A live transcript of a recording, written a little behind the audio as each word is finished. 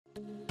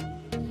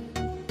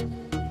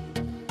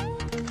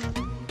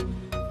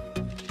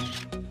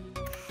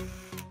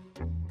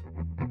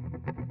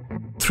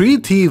Three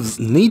thieves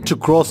need to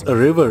cross a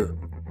river.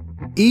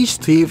 Each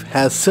thief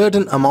has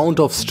certain amount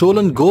of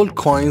stolen gold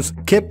coins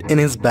kept in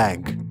his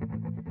bag.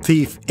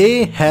 Thief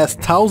A has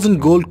 1000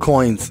 gold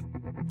coins,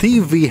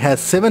 Thief B has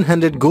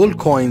 700 gold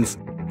coins,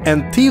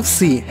 and Thief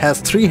C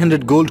has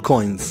 300 gold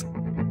coins.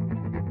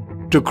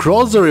 To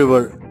cross the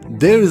river,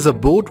 there is a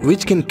boat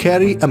which can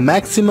carry a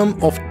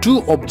maximum of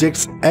 2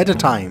 objects at a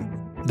time.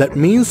 That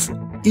means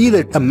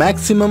either a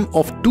maximum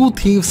of 2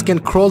 thieves can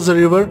cross the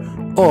river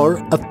or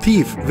a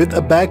thief with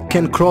a bag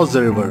can cross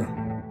the river.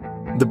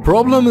 The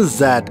problem is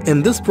that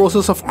in this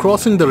process of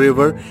crossing the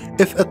river,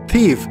 if a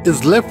thief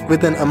is left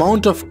with an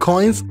amount of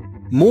coins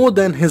more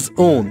than his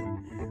own,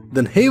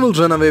 then he will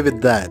run away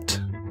with that.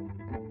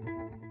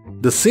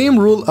 The same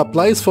rule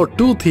applies for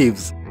 2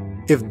 thieves.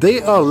 If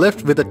they are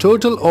left with a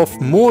total of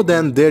more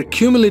than their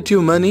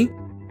cumulative money,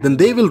 then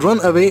they will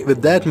run away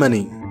with that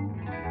money.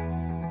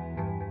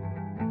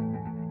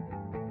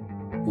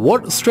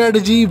 What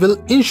strategy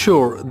will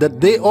ensure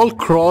that they all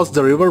cross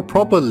the river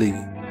properly?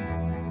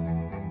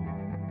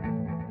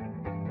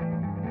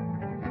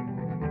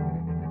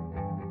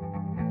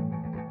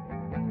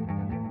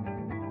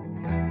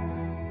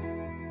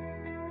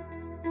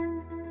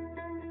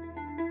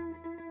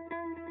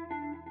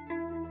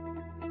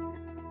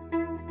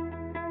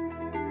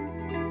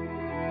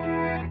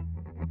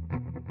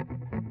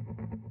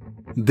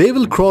 They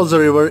will cross the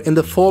river in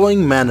the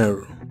following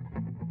manner.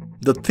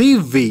 The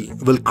thief B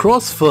will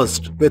cross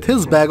first with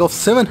his bag of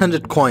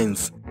 700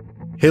 coins.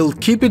 He'll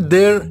keep it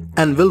there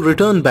and will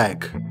return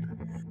back.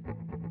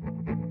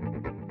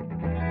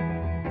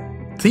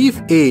 Thief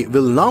A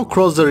will now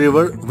cross the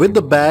river with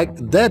the bag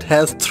that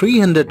has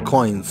 300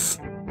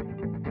 coins.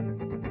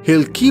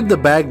 He'll keep the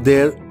bag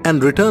there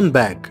and return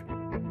back.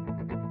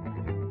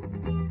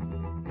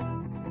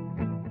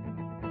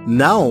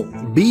 Now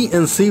B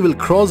and C will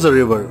cross the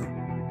river.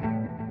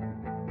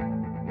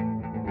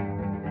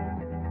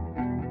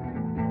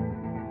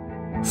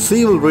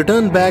 C will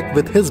return back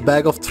with his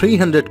bag of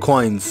 300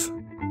 coins.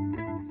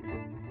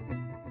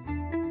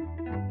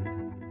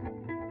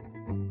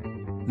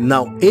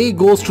 Now A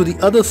goes to the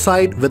other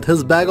side with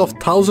his bag of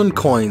 1000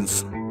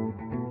 coins.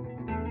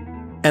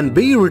 And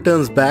B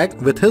returns back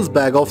with his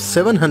bag of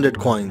 700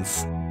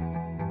 coins.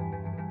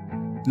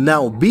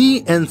 Now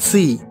B and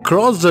C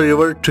cross the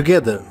river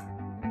together.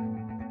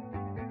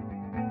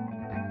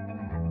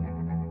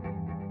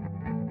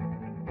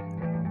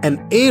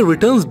 And A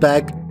returns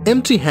back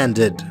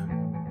empty-handed.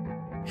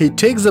 He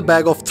takes a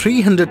bag of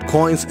 300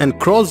 coins and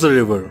crosses the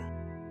river.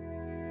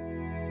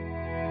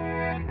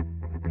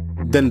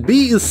 Then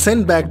B is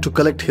sent back to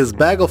collect his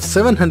bag of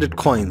 700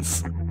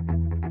 coins.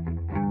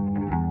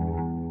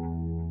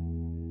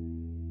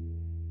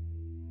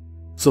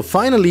 So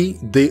finally,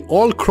 they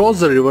all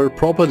cross the river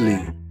properly.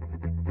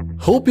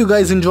 Hope you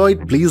guys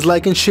enjoyed. Please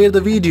like and share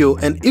the video,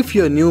 and if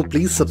you are new,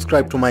 please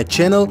subscribe to my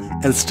channel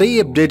and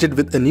stay updated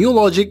with a new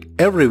logic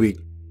every week.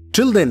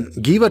 Till then,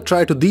 give a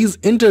try to these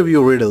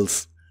interview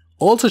riddles.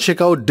 Also check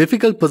out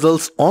difficult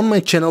puzzles on my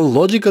channel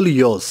Logically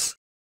Yours.